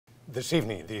This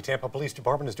evening, the Tampa Police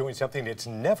Department is doing something it's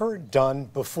never done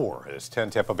before. As 10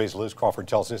 Tampa Bay's Liz Crawford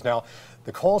tells us now,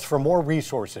 the calls for more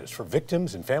resources for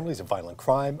victims and families of violent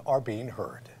crime are being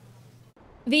heard.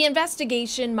 The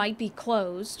investigation might be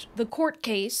closed, the court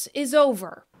case is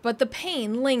over, but the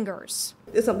pain lingers.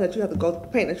 It's something that you have to go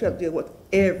through, pain that you have to deal with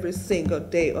every single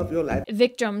day of your life.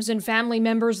 Victims and family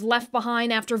members left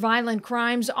behind after violent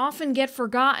crimes often get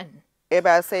forgotten.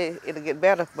 Everybody say it'll get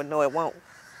better, but no, it won't.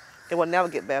 It will never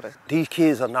get better. These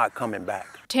kids are not coming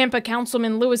back. Tampa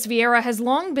Councilman Louis Vieira has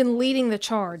long been leading the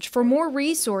charge for more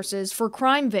resources for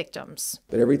crime victims.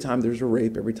 But every time there's a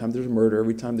rape, every time there's a murder,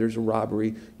 every time there's a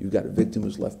robbery, you've got a victim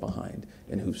who's left behind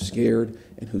and who's scared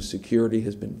and whose security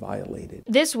has been violated.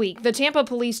 This week, the Tampa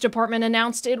Police Department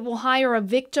announced it will hire a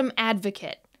victim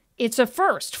advocate. It's a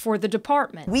first for the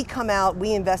department. We come out,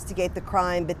 we investigate the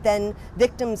crime, but then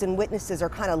victims and witnesses are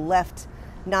kind of left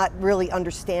not really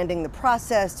understanding the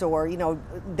process, or,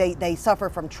 they suffer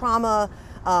from trauma.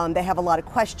 They have a lot of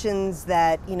questions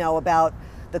that, about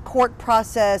the court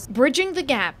process. Bridging the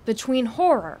gap between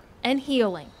horror and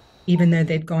healing. Even though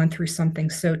they've gone through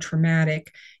something so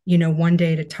traumatic, one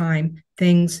day at a time,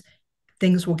 things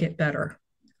will get better.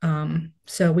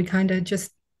 So we kind of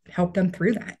just help them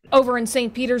through that. Over in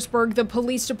St. Petersburg, the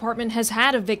police department has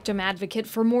had a victim advocate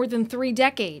for more than 3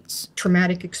 decades.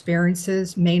 Traumatic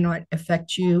experiences may not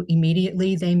affect you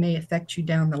immediately. They may affect you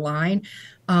down the line.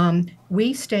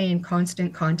 We stay in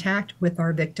constant contact with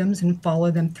our victims and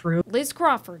follow them through. Liz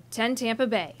Crawford, 10 Tampa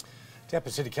Bay. Tampa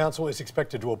City Council is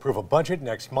expected to approve a budget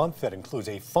next month that includes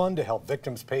a fund to help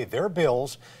victims pay their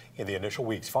bills in the initial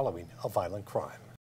weeks following a violent crime.